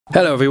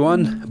Hello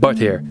everyone, Bart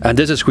here, and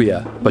this is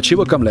Hwia, but she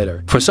will come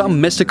later. For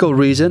some mystical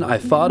reason, I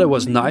thought it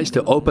was nice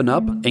to open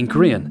up in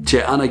Korean.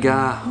 제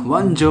아내가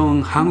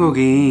완전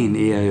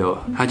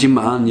한국인이에요.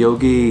 하지만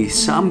여기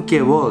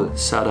 3개월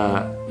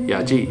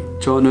살아야지.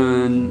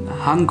 저는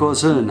한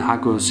것은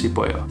하고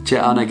싶어요. 제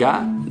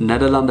아내가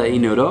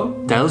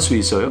네덜란드인으로 될 수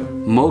있어요.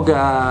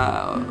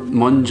 뭐가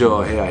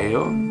먼저 해야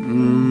해요?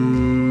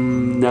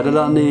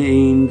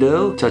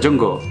 네덜란드인들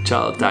자전거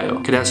잘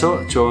타요.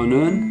 그래서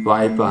저는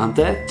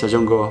와이프한테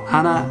자전거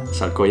하나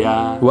살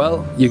거야.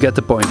 Well, you get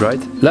the point,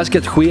 right? Let's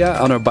get Hwia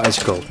on her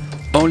bicycle.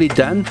 Only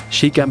then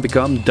she can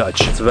become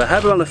Dutch. We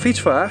hebben wel een fiets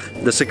voor haar.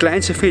 Dat is de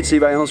kleinste fiets die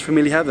wij in onze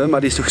familie hebben, maar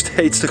die is nog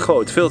steeds te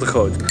groot. Veel te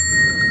groot.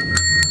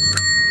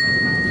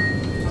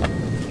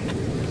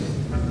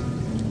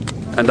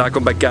 En daar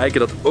komt bij kijken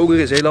dat het ook nog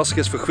eens heel lastig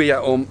is voor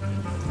Hwia om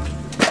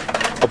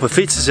op een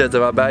fiets te zitten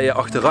waarbij je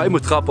achteruit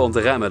moet trappen om te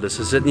remmen. Dus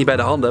ze zit niet bij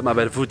de handen, maar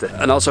bij de voeten.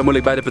 En als ze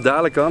moeilijk bij de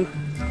pedalen kan,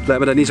 lijkt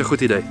me dat niet zo'n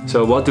goed idee.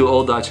 So what do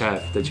all Dutch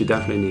have that you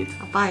definitely need?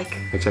 A bike.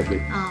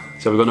 Exactly. Oh.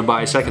 So we're gonna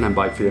buy a second-hand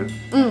bike for you.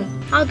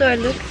 How do I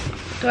look?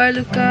 Do I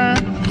look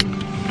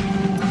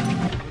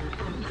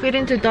fit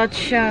into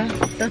Dutch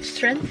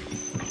trend?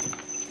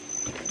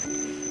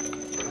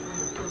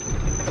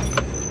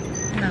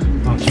 No.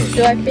 Oh, sorry.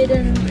 Do I fit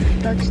in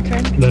Dutch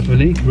trend?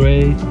 Definitely.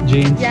 Grey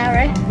jeans. Yeah,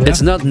 right? Yeah.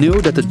 It's not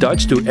new that the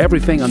Dutch do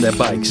everything on their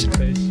bikes.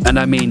 And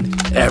I mean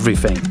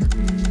everything.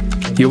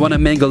 You want to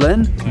mingle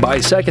in, buy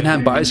a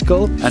second-hand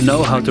bicycle and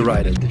know how to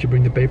ride it. Did you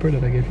bring the paper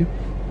that I gave you?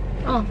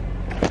 Oh.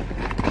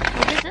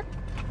 What is it?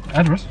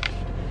 Address.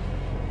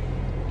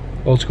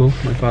 Old school.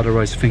 My father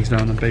writes things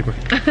down on paper.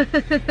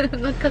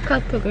 Not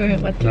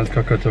kakatoku. Not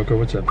kakatoku.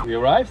 What's up? We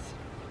arrived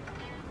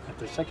at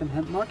the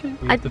second-hand market.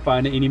 We have to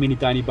find an eeny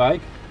tiny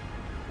bike.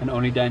 And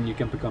only then you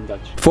can become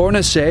Dutch.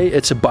 Foreigners say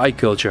it's a bike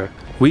culture.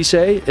 We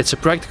say it's a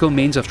practical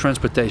means of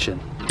transportation.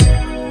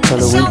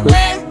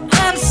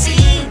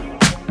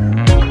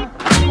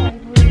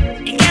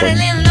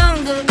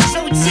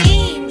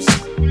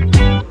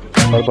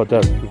 What about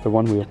that? With the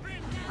one wheel?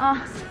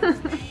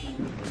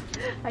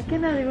 I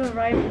cannot even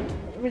ride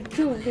with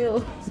two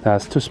wheels. Yeah,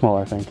 it's too small,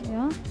 I think.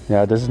 Yeah?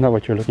 Yeah, this is not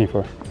what you're looking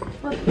for.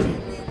 But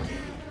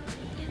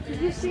did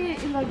you see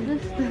it like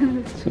this?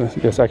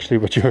 That's actually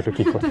what you're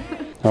looking for.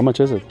 How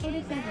much is it?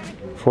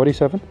 47.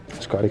 47?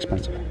 It's quite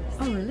expensive.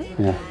 Oh really?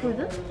 Yeah. For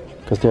this?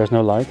 Because there's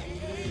no light.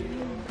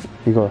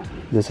 Igor,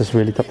 this is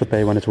really tough to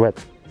pay when it's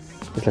wet.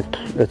 It's like,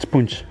 it's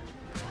punch.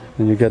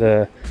 And you get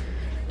a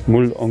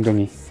mul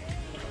ongdongi.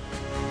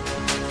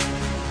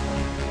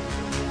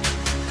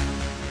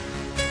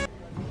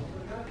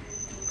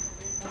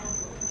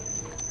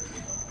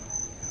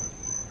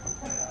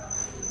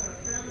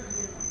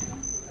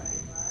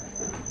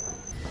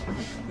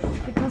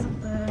 Because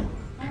of the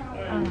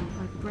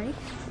like brake.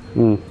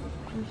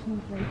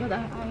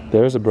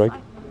 There is a brake.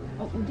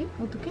 어디?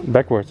 어떻게?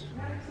 Backwards.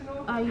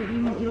 You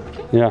mean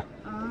이렇게? Yeah.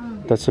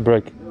 That's the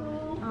brake.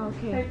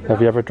 Okay.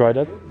 Have you ever tried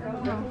that?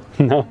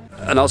 No. No.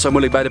 En als hij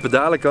moeilijk bij de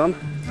pedalen kan,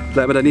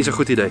 lijkt me dat niet zo'n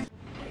goed idee.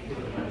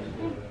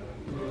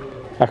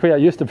 Hwia,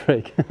 use the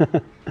brake.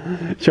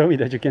 Show me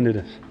that you can do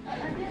this.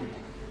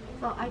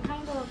 Well, I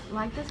kind of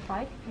like this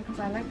bike because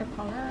I like the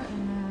color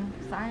and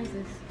the size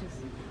is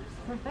just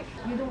perfect.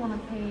 You don't want to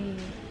pay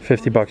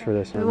 50 bucks for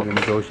this. We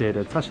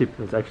negotiated.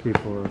 It's actually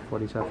for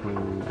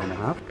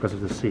 47.5 because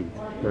of the seat.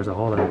 There's a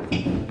hole in it.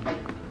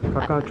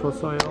 카카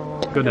줬어요.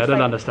 그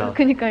네덜란드 스타일.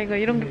 그러니까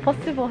이런 게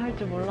possible 할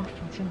줄 몰랐어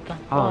진짜.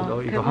 이거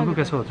대박이다.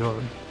 한국에서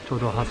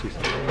저도 할 수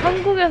있어요.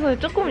 한국에서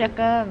조금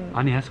약간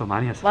많이 했어.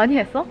 많이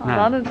했어? 네.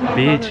 나는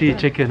BH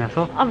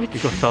치킨에서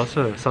이거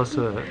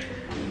소스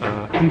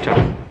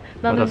공짜로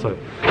받았어요.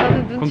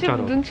 나는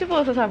공짜로. 눈치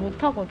보여서 잘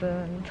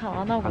못하거든. 잘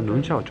안 하거든.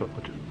 눈치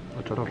어쩌라고.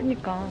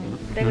 그러니까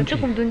내가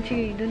조금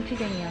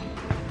눈치쟁이야.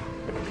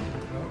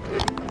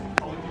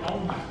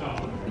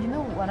 You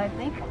know what I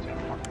think?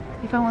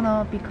 If I want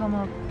to become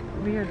a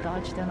real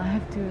Dutch, then I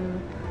have to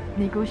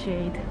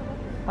negotiate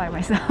by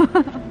myself.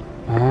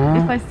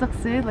 If I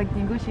succeed like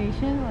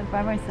negotiation like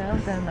by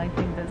myself, then I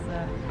think that's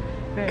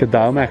very. 그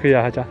다음에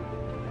Hwia 하자.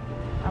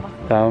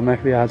 알았어. 다음에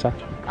Hwia 하자.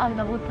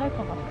 나 못할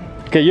것 같아.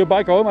 Okay, you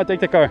bike home, I take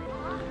the car.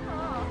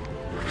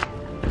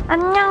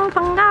 안녕,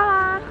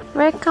 반가워.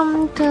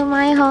 Welcome to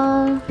my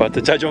home.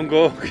 But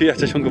자전거, Hwia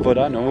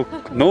자전거보다 너무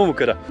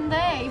크다.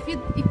 근데 if you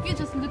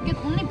just look at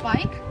only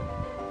bike,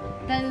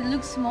 then it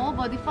looks small.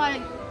 But if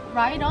I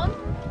ride on,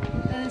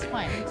 then it's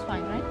fine. It's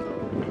fine, right?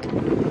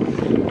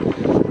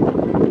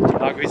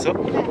 하고 있어?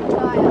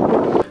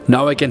 좋아요.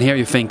 Now I can hear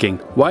you thinking,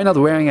 why not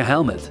wearing a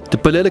helmet? The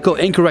political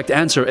incorrect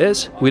answer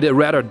is, we'd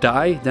rather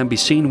die than be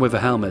seen with a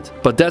helmet.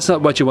 But that's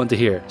not what you want to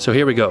hear, so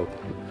here we go.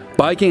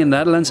 Biking in the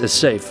Netherlands is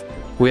safe.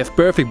 We have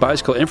perfect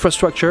bicycle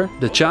infrastructure.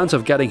 The chance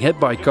of getting hit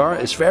by a car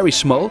is very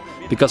small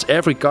because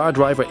every car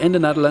driver in the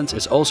Netherlands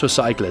is also a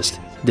cyclist.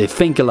 They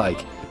think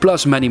alike,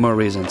 plus many more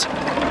reasons.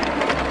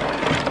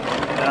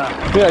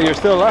 Yeah, you're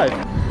still alive.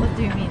 What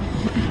do you mean?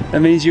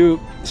 That means you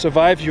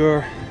survived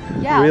your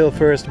real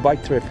first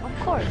bike trip. Of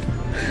course.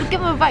 Look at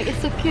my bike, it's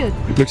so cute.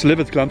 It looks a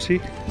little bit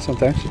clumsy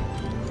sometimes.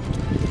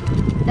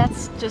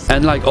 that's just...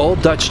 And like all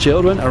Dutch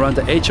children around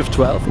the age of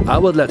 12, I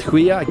would let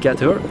Hwia get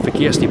her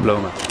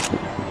verkeersdiploma.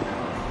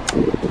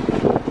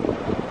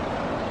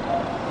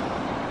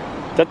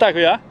 됐다,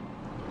 Hwia?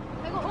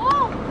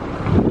 Oh!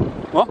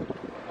 What?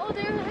 Oh,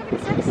 they're having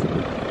sex.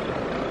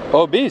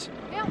 Oh, bees?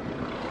 Yeah.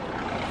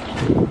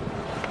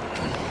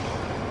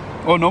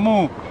 Oh,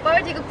 너무.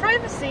 Biological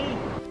privacy.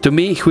 To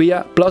me,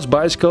 Hwia plus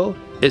bicycle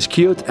is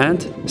cute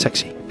and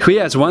sexy.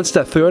 Hwia is one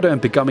step further in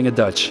becoming a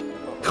Dutch.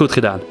 Goed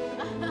gedaan.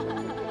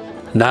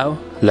 Now,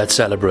 let's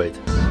celebrate.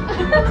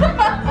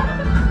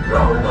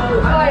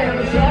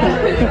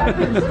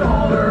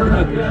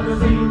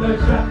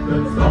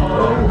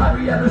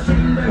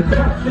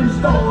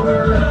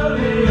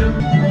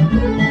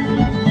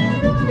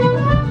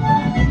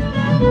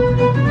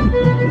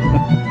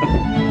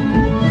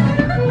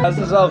 Dat is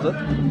dezelfde.